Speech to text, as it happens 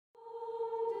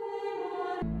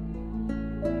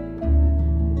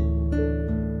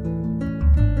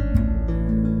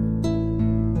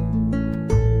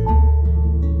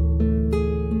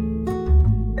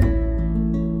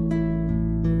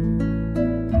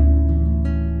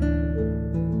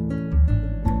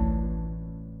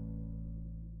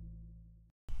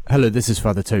Hello, this is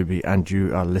Father Toby, and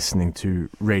you are listening to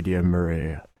Radio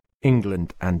Maria,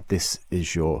 England, and this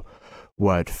is your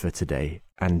word for today.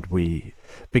 And we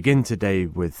begin today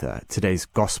with today's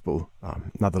Gospel,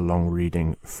 another long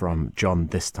reading from John,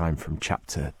 this time from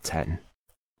chapter 10.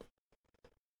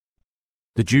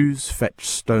 The Jews fetched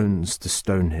stones to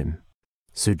stone him,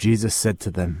 so Jesus said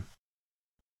to them,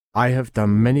 I have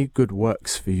done many good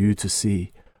works for you to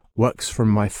see, works from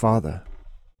my Father.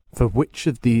 For which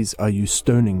of these are you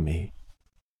stoning me?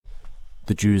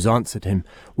 The Jews answered him,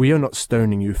 We are not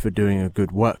stoning you for doing a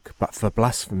good work, but for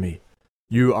blasphemy.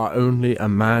 You are only a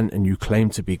man and you claim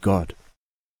to be God.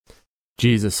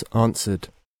 Jesus answered,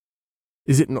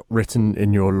 Is it not written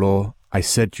in your law, I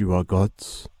said you are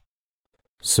gods?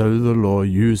 So the law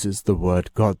uses the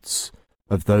word gods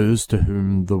of those to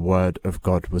whom the word of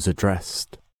God was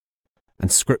addressed,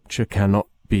 and Scripture cannot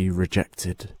be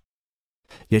rejected.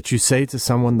 Yet you say to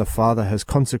someone the Father has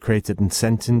consecrated and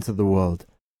sent into the world,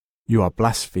 you are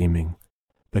blaspheming,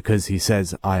 because he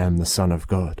says, I am the Son of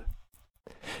God.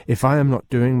 If I am not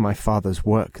doing my Father's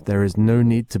work, there is no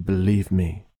need to believe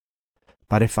me.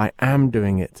 But if I am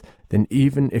doing it, then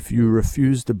even if you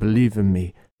refuse to believe in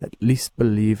me, at least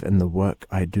believe in the work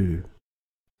I do.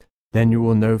 Then you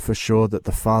will know for sure that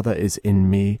the Father is in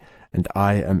me, and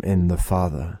I am in the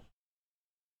Father.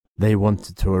 They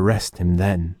wanted to arrest him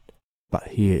then, but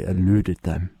he eluded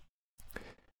them.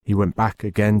 He went back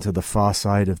again to the far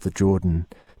side of the Jordan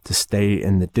to stay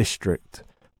in the district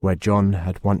where John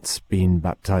had once been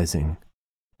baptizing.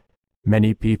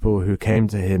 Many people who came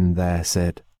to him there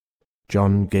said,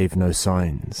 John gave no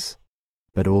signs,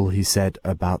 but all he said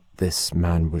about this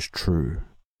man was true,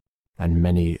 and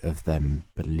many of them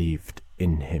believed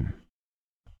in him.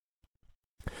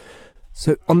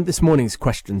 So on this morning's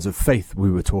Questions of Faith, we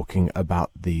were talking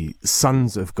about the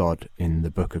sons of God in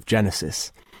the book of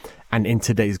Genesis. And in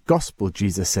today's Gospel,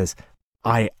 Jesus says,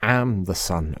 I am the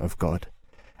Son of God,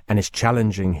 and is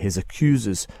challenging his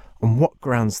accusers on what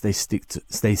grounds they seek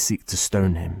to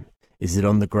stone him. Is it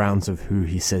on the grounds of who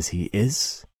he says he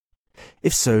is?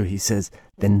 If so, he says,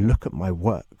 then look at my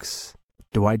works.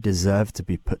 Do I deserve to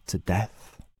be put to death?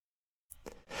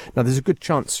 Now, there's a good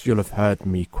chance you'll have heard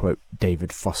me quote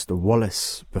David Foster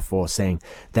Wallace before, saying,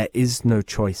 there is no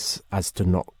choice as to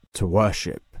not to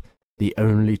worship. The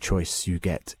only choice you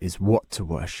get is what to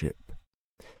worship.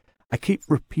 I keep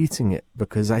repeating it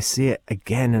because I see it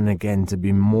again and again to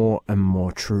be more and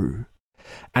more true.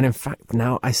 And in fact,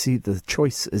 now I see the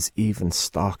choice as even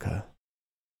starker.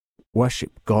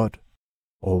 Worship God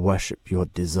or worship your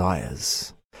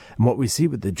desires. And what we see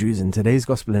with the Jews in today's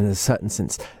gospel, in a certain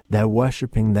sense, they're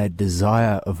worshipping their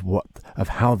desire of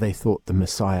how they thought the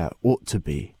Messiah ought to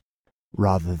be,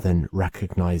 rather than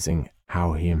recognizing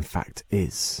how he in fact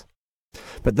is.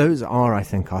 But those are, I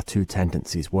think, our two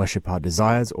tendencies: worship our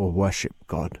desires or worship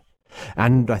God.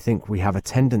 And I think we have a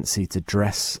tendency to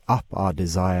dress up our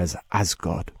desires as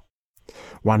God.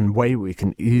 One way we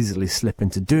can easily slip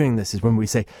into doing this is when we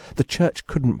say, the church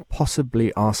couldn't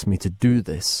possibly ask me to do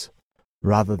this,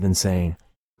 rather than saying,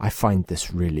 I find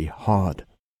this really hard.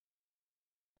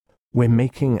 We're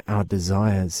making our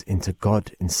desires into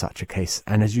God in such a case,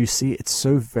 and as you see, it's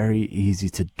so very easy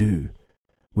to do.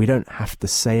 We don't have to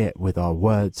say it with our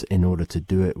words in order to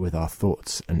do it with our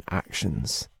thoughts and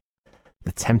actions.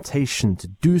 The temptation to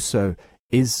do so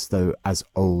is, though, as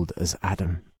old as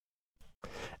Adam.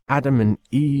 Adam and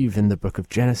Eve in the book of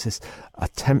Genesis are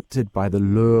tempted by the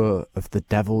lure of the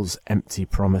devil's empty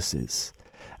promises,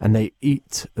 and they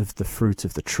eat of the fruit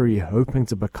of the tree, hoping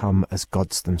to become as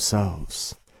gods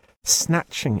themselves,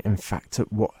 snatching, in fact,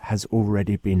 at what has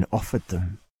already been offered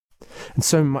them. And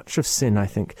so much of sin, I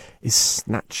think, is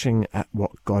snatching at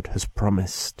what God has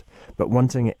promised, but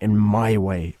wanting it in my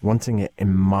way, wanting it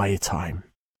in my time.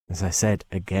 As I said,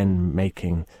 again,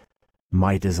 making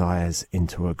my desires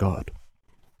into a god.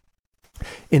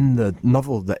 In the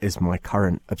novel that is my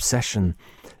current obsession,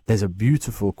 there's a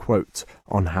beautiful quote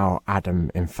on how Adam,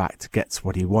 in fact, gets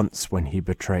what he wants when he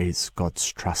betrays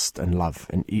God's trust and love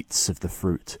and eats of the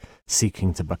fruit,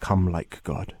 seeking to become like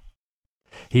God.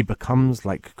 He becomes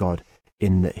like God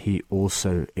in that he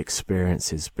also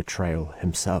experiences betrayal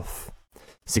himself.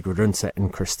 Sigrid Undset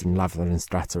and Kristin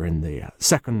Lavransdatter in the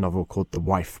second novel called The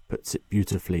Wife puts it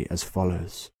beautifully as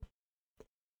follows.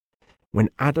 When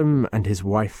Adam and his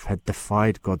wife had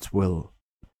defied God's will,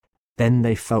 then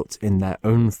they felt in their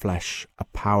own flesh a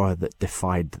power that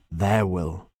defied their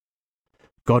will.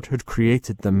 God had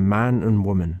created them man and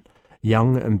woman,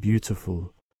 young and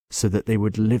beautiful, so that they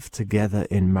would live together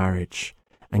in marriage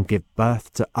and give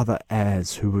birth to other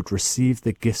heirs who would receive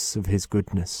the gifts of his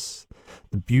goodness,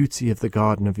 the beauty of the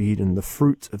Garden of Eden, the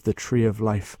fruit of the tree of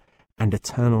life, and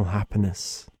eternal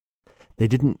happiness. They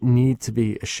didn't need to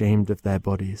be ashamed of their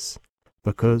bodies,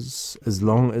 because as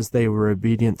long as they were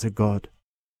obedient to God,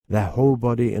 their whole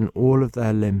body and all of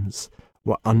their limbs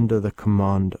were under the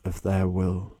command of their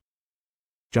will,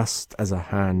 just as a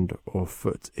hand or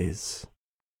foot is.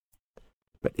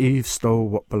 But Eve stole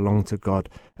what belonged to God,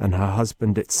 and her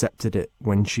husband accepted it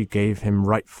when she gave him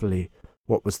rightfully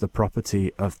what was the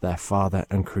property of their Father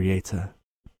and Creator.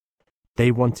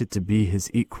 They wanted to be his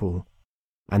equal,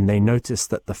 and they noticed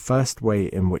that the first way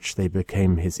in which they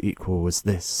became his equal was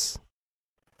this.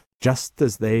 Just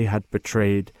as they had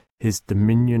betrayed his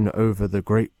dominion over the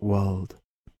great world,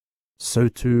 so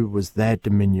too was their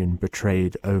dominion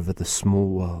betrayed over the small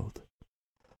world,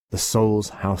 the soul's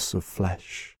house of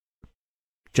flesh.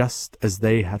 Just as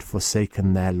they had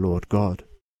forsaken their Lord God,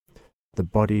 the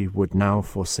body would now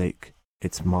forsake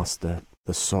its master,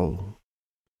 the soul.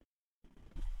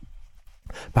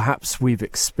 Perhaps we've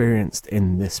experienced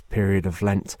in this period of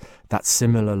Lent that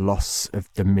similar loss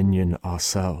of dominion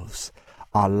ourselves,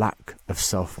 our lack of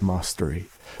self-mastery.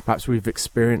 Perhaps we've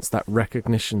experienced that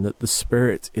recognition that the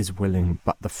spirit is willing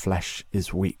but the flesh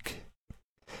is weak.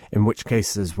 In which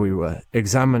cases we were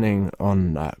examining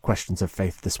on questions of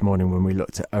faith this morning when we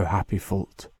looked at O Happy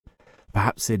Fault.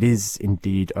 Perhaps it is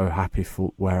indeed O Happy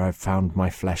Fault where I've found my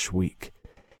flesh weak,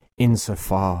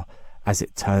 insofar as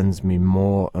it turns me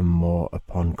more and more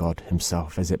upon God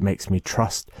himself, as it makes me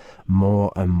trust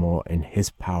more and more in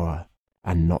his power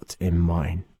and not in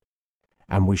mine.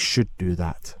 And we should do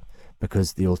that,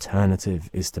 because the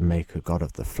alternative is to make a God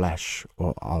of the flesh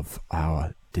or of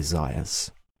our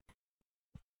desires.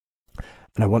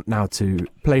 And I want now to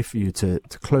play for you to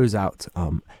close out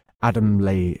Adam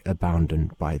Lay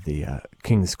Abounden by the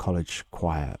King's College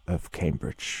Choir of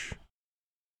Cambridge.